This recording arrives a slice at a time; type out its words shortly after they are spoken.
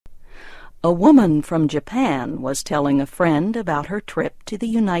A woman from Japan was telling a friend about her trip to the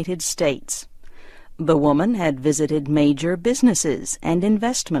United States. The woman had visited major businesses and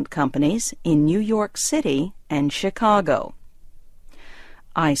investment companies in New York City and Chicago.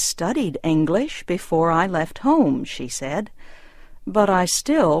 "I studied English before I left home," she said, "but I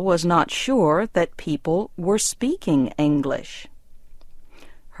still was not sure that people were speaking English."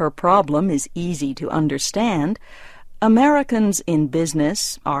 Her problem is easy to understand. Americans in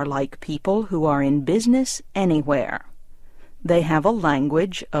business are like people who are in business anywhere. They have a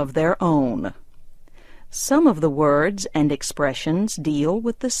language of their own. Some of the words and expressions deal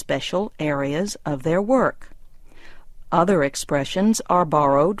with the special areas of their work. Other expressions are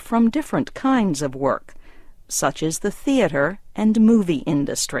borrowed from different kinds of work, such as the theater and movie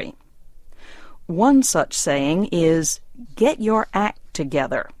industry. One such saying is, "Get your act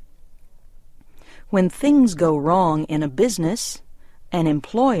together." When things go wrong in a business, an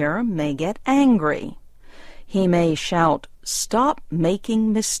employer may get angry. He may shout, "Stop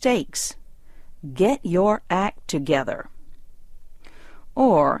making mistakes. Get your act together."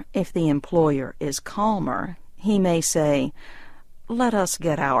 Or, if the employer is calmer, he may say, "Let us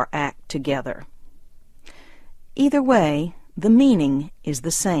get our act together." Either way, the meaning is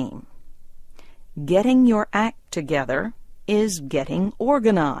the same. Getting your act together is getting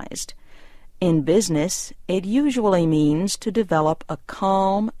organized. In business, it usually means to develop a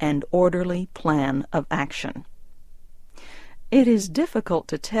calm and orderly plan of action. It is difficult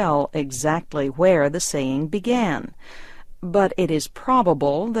to tell exactly where the saying began, but it is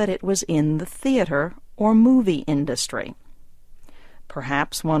probable that it was in the theater or movie industry.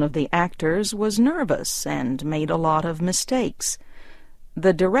 Perhaps one of the actors was nervous and made a lot of mistakes.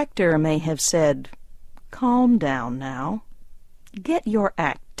 The director may have said, "Calm down now. Get your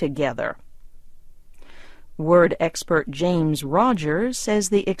act together." Word expert James Rogers says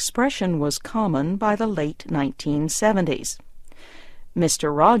the expression was common by the late 1970s.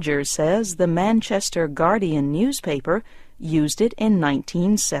 Mr. Rogers says the Manchester Guardian newspaper used it in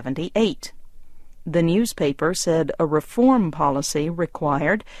 1978. The newspaper said a reform policy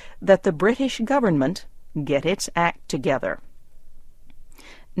required that the British government get its act together.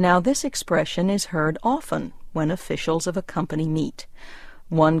 Now, this expression is heard often when officials of a company meet.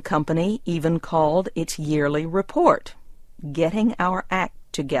 One company even called its yearly report, "Getting Our Act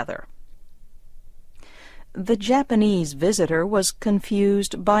Together." The Japanese visitor was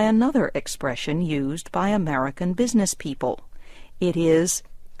confused by another expression used by American business people. It is,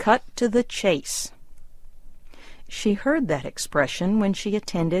 "cut to the chase." She heard that expression when she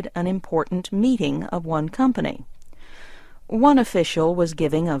attended an important meeting of one company. One official was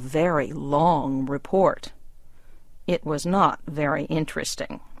giving a very long report. It was not very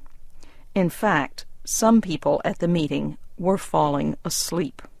interesting. In fact, some people at the meeting were falling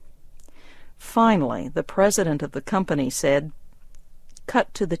asleep. Finally, the president of the company said,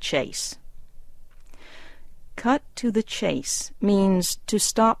 "Cut to the chase." Cut to the chase means to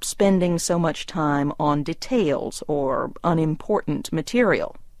stop spending so much time on details or unimportant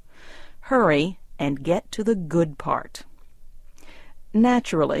material. Hurry and get to the good part.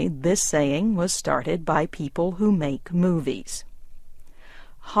 Naturally, this saying was started by people who make movies.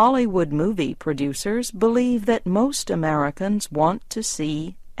 Hollywood movie producers believe that most Americans want to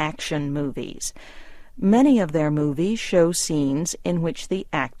see action movies. Many of their movies show scenes in which the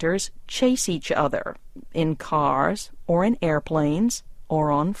actors chase each other, in cars or in airplanes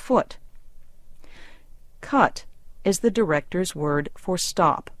or on foot. Cut is the director's word for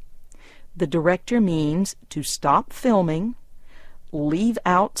stop. The director means to stop filming, leave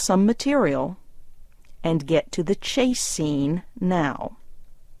out some material, and get to the chase scene now.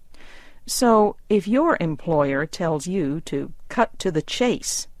 So, if your employer tells you to cut to the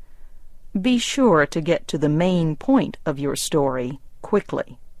chase, be sure to get to the main point of your story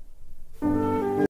quickly.